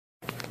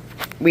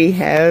we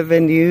have a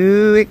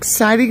new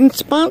exciting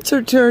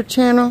sponsor to our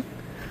channel.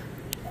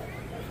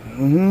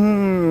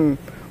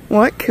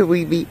 What could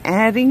we be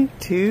adding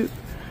to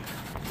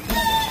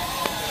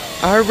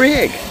our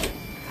rig?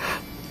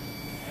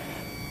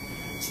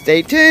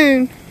 Stay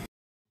tuned.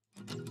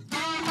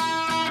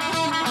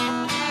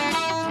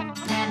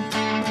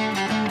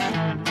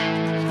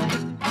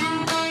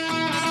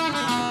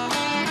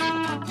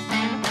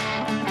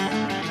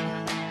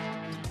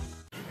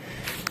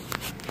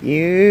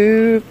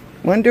 You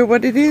wonder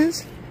what it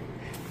is?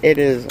 It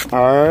is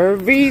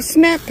RV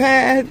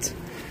SnapPads,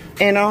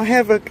 and I'll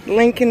have a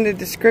link in the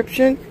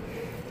description,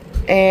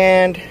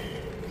 and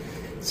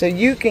so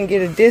you can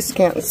get a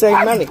discount and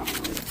save money,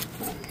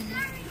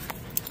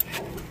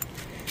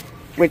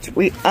 which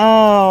we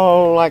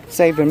all like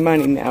saving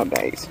money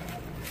nowadays.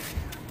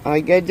 All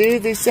you gotta do,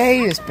 they say,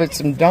 is put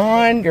some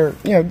Dawn or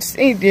just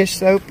any dish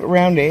soap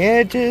around the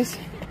edges,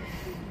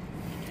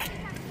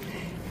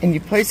 and you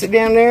place it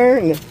down there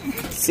and it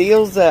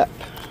seals up.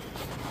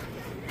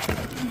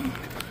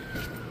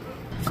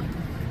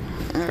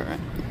 Alright,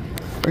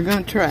 we're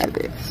going to try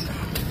this.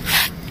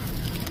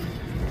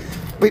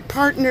 We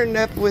partnered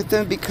up with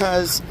them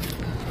because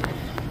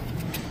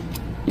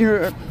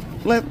your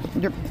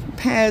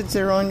pads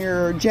that are on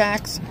your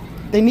jacks,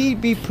 they need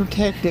to be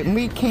protected. And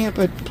we camp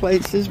at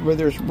places where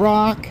there's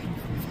rock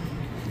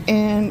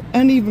and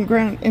uneven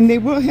ground, and they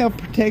will help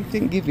protect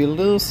it and give you a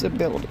little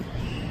stability.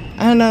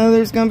 I know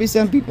there's going to be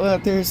some people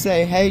out there who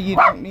say, hey, you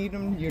don't need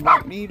them, you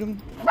don't need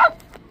them.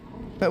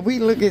 But we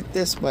look at it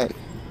this way.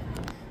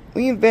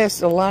 We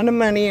invest a lot of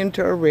money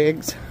into our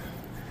rigs,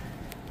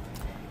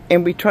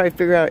 and we try to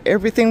figure out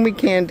everything we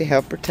can to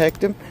help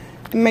protect them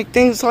and make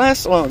things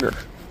last longer.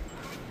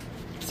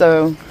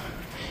 So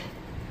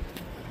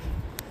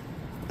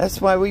that's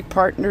why we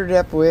partnered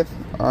up with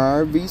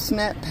RV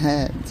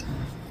SnapPads.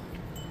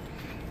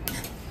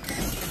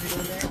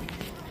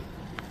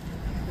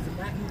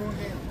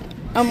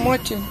 I'm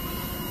watching.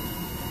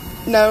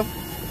 No.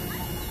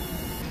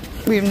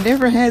 We've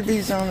never had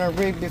these on our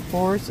rig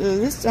before, so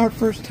this is our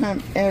first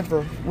time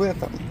ever with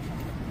them.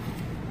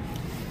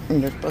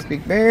 And they're supposed to be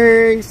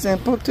very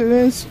simple to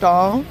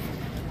install.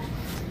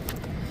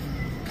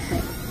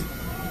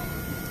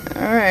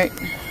 Alright.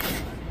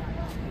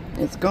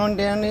 It's going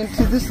down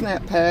into the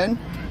SnapPad.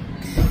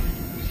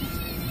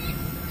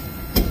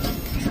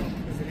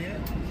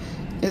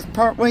 It's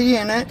partway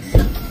in it.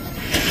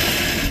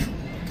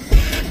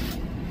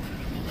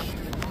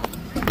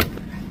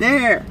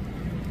 There.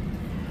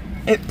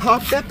 It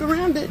popped up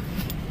around it.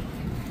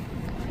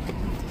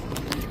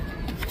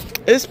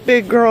 This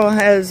big girl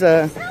has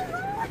a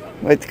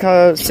what's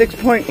called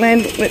 6-point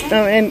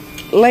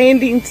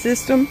landing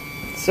system,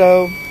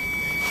 so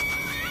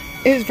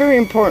it's very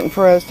important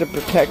for us to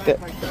protect it.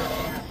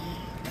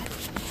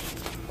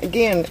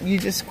 Again, you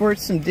just squirt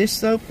some dish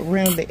soap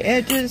around the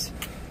edges.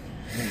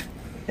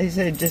 They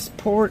said just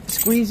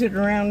squeeze it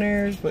around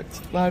there is what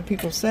a lot of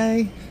people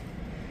say.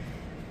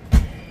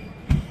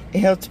 It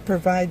helps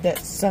provide that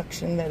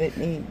suction that it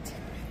needs.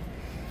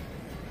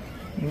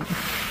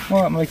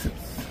 Well, it makes it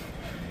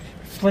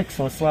slick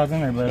so it slides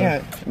in there better. Yeah,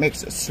 it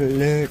makes it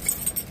slick.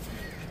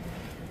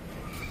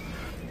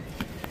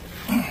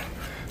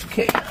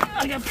 Okay,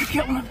 I gotta pick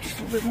that one up just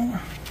a little bit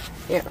more.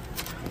 Yeah.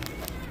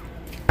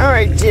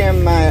 Alright,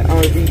 Jim, my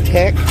RV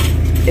tech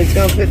is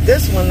going to put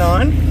this one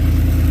on.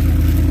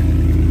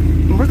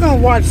 We're going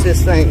to watch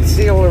this thing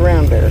seal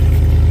around there.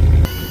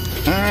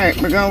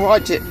 Alright, we're going to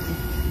watch it.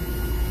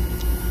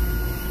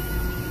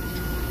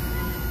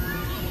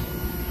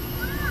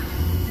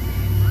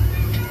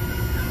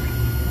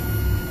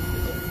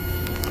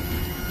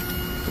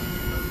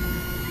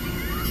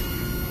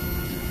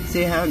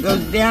 See how it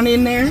goes down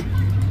in there?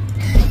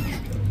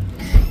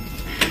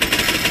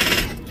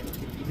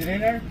 Is it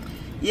in there?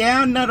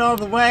 Yeah, not all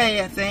the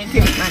way, I think.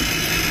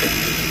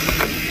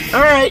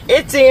 Alright,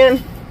 it's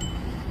in.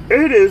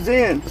 It is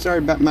in. Sorry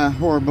about my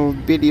horrible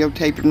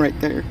videotaping right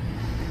there.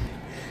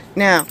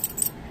 Now,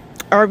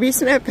 RV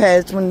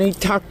SnapPads, when they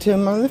talk to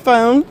them on the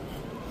phone,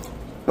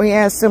 we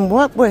asked them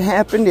what would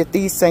happen if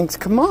these things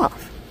come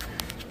off.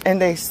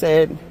 And they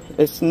said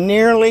it's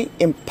nearly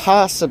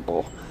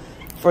impossible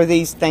for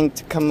these things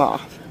to come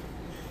off.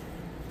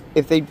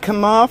 If they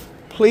come off,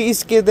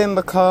 please give them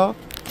a call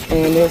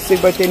and they'll see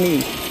what they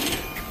need.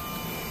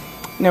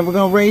 Now we're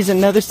going to raise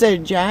another set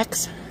of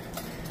jacks.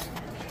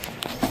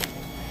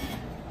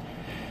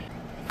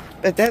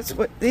 But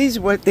these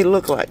are what they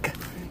look like.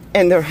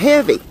 And they're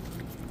heavy.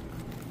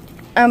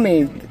 I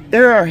mean, they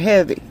are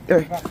heavy.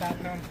 They're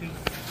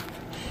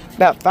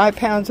about 5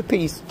 pounds a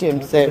piece,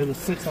 Jim said. There's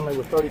 6 on there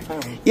with 30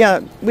 pounds.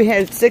 Yeah, we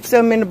had 6 of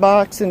them in the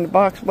box, and the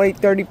box weighed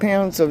 30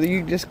 pounds, so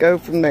you just go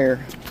from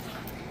there.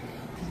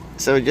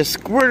 So just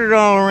squirt it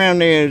all around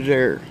the edge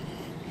there.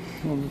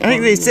 I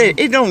think they said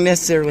it don't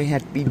necessarily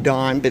have to be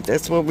Dawn, but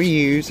that's what we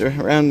use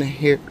around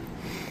here.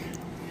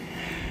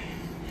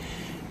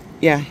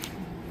 Yeah.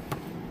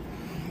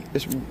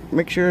 Just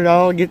make sure it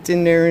all gets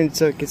in there and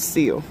so it can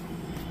seal.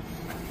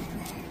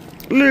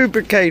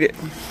 Lubricate it.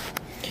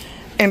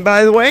 And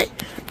by the way,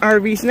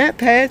 RV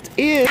SnapPads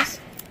is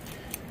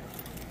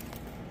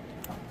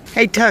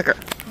Hey Tucker,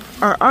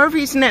 are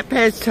RV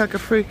SnapPads Tucker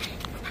proof?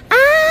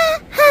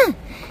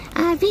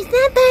 RV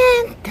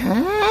SnapPads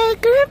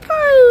Tucker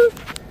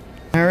proof.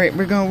 All right,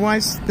 we're gonna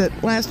watch the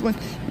last one.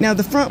 Now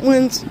the front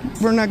ones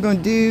we're not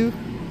gonna do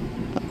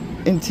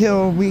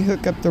until we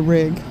hook up the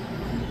rig,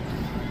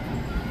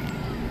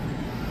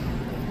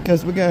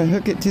 because we're gonna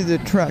hook it to the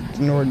truck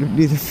in order to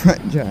do the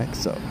front jack.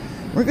 So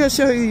we're gonna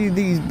show you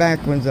these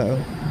back ones though.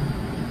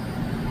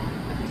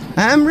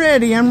 I'm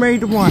ready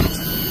to watch.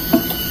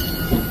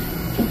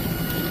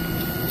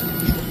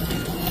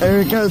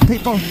 There it goes,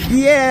 people.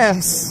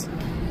 Yes,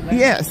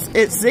 yes,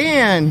 it's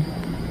in.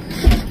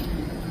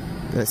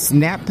 The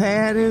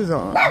SnapPad is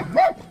on.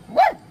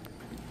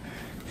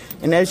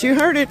 And as you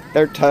heard it,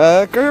 they're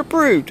Tucker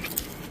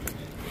approved.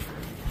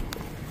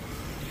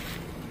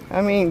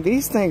 I mean,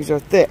 these things are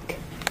thick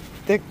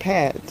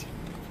pads.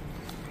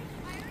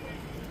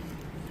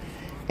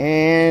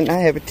 And I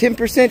have a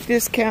 10%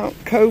 discount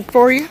code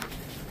for you.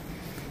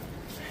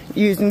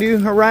 Use New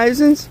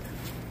Horizons.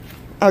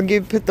 I'll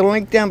put the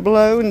link down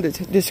below in the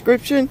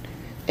description,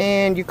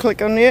 and you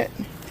click on it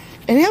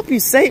and help you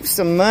save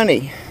some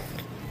money.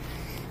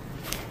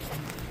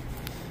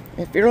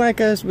 If you're like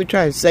us, we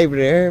try to save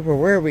it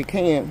everywhere we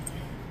can.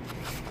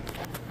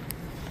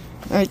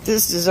 Alright,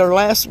 this is our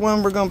last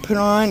one we're going to put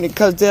on,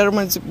 because the other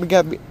ones,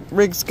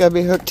 rig's got to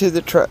be hooked to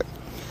the truck.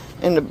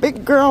 And the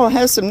big girl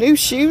has some new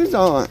shoes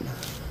on.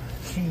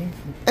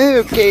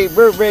 Okay,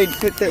 we're ready to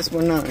put this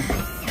one on.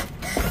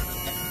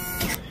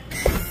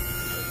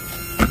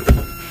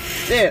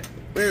 There,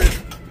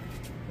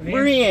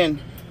 we're in.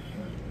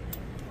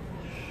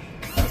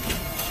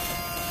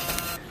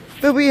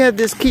 But we have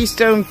this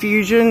Keystone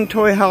Fusion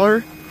toy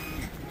hauler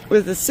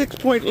with a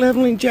 6-point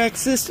leveling jack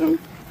system.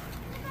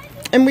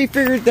 And we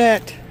figured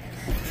that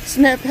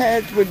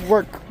SnapPads would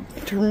work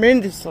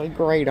tremendously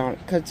great on it,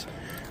 because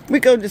we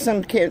go to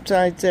some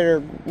campsites that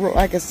are,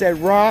 like I said,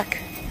 rock,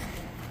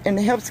 and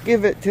it helps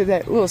give it to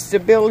that little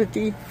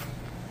stability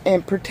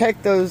and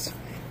protect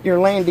your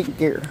landing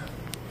gear.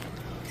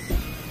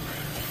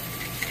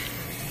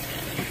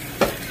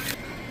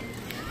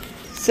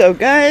 So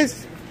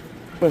guys,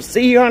 we'll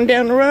see you on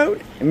down the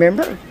road.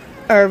 Remember,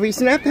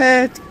 RV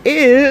SnapPads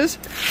is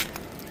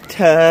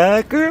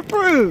Tucker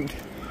approved.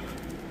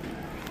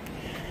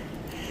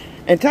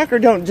 And Tucker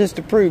don't just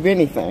approve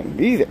anything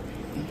either.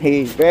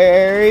 He's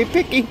very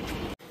picky.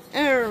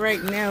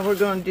 Alright, now we're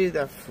going to do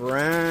the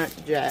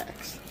front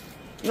jacks.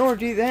 In order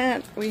to do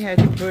that, we had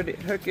to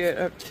hook it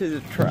up to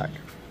the truck.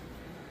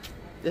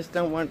 Just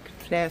don't want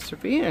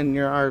catastrophe and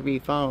your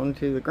RV falling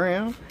to the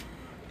ground.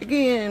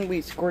 Again,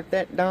 we squirt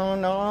that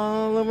Dawn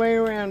all the way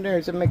around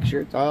there to make sure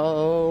it's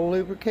all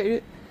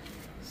lubricated.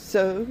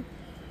 So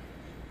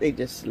they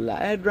just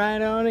slide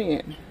right on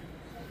in.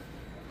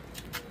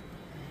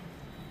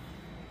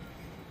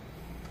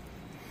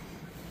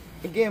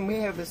 Again, we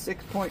have a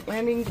 6-point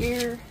landing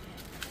gear,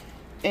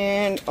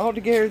 and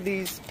altogether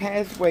these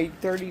pads weigh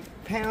 30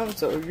 pounds,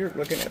 so you're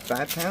looking at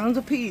 5 pounds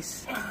a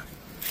piece.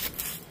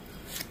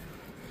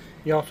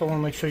 You also want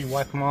to make sure you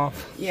wipe them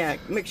off. Yeah,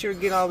 make sure you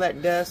get all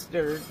that dust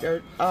or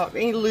dirt off,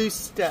 any loose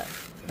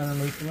stuff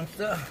underneath them and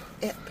stuff.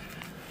 Yep.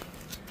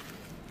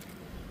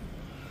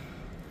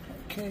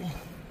 Okay,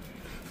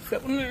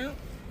 that one there.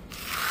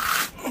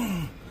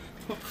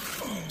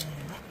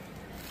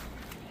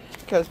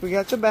 Because we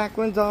got the back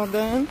ones all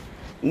done,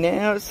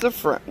 now it's the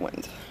front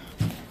ones.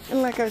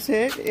 And like I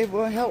said, it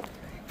will help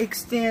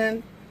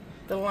extend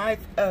the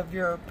life of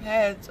your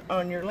pads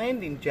on your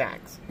landing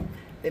jacks.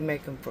 They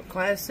make them for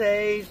Class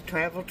A's,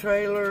 travel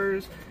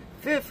trailers,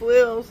 fifth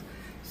wheels.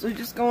 So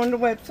just go on the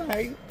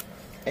website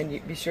and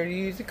be sure to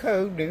use the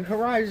code New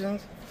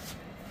Horizons,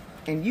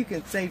 and you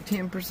can save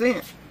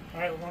 10%.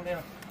 Alright, we're going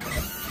down.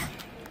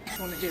 Just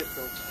want to get it,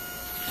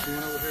 folks. You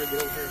went over here,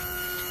 get over here.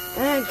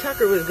 And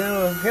Tucker was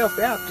going to help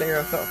out there,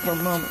 I thought, for a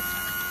moment.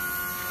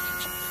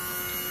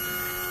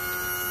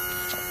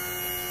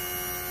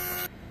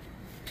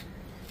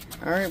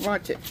 Alright,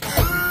 watch it.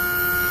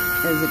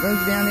 As it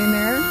goes down in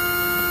there,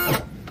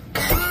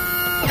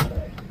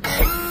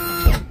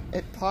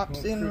 it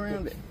pops in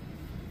around it.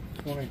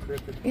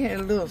 Yeah, a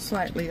little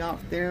slightly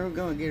off there. We're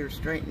going to get her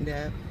straightened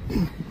up.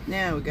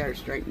 Now we got her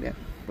straightened up.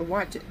 But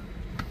watch it.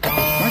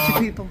 Watch it,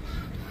 people.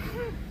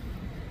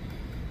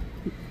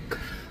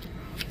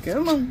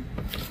 Come on.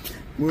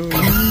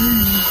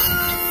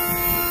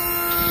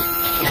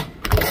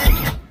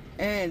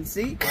 And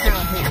see how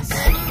it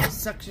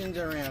suctions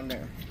around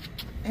there.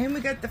 And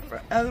we got the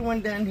other one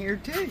down here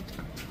too.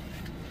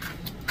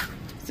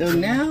 So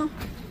now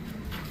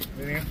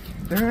they're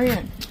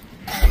in.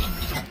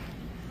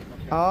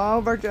 All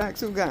of our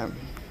jacks have gone.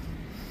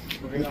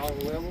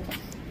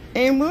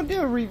 And we'll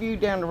do a review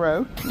down the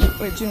road,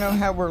 let you know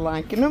how we're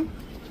liking them.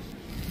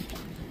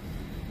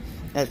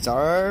 That's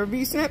RV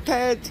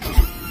SnapPads.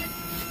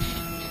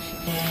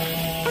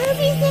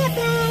 RV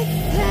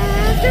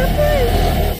SnapPads.